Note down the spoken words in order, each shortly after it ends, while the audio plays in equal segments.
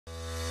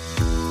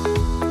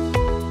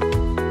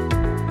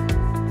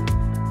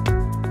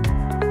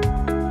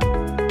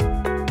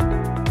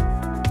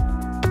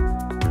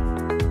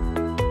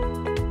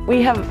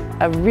We have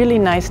a really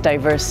nice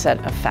diverse set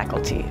of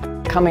faculty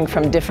coming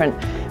from different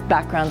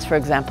backgrounds, for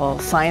example,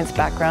 science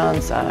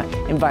backgrounds,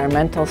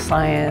 environmental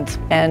science,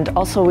 and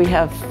also we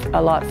have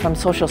a lot from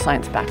social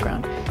science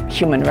background,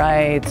 human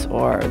rights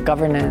or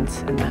governance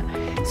and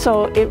that.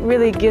 So it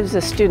really gives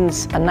the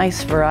students a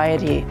nice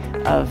variety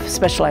of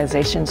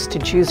specializations to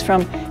choose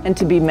from and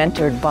to be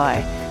mentored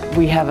by.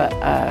 We have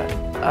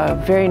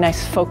a very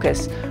nice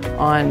focus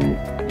on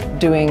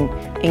doing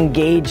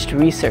engaged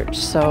research.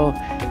 So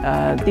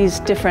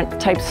these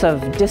different types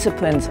of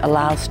disciplines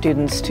allow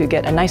students to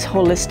get a nice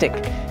holistic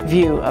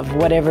view of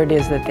whatever it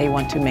is that they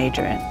want to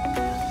major in.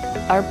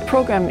 Our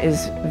program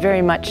is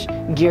very much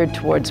geared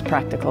towards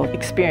practical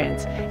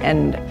experience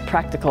and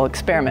practical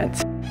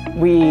experiments.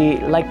 We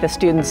like the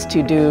students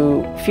to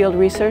do field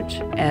research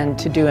and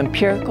to do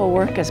empirical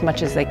work as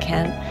much as they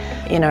can.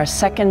 In our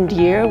second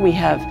year, we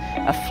have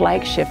a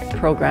flagship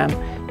program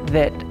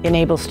that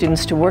enables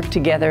students to work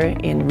together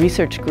in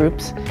research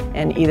groups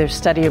and either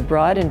study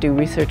abroad and do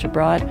research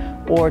abroad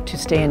or to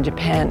stay in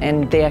Japan,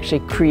 and they actually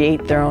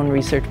create their own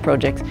research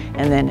projects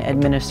and then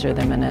administer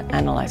them and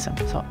analyze them.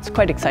 So it's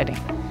quite exciting.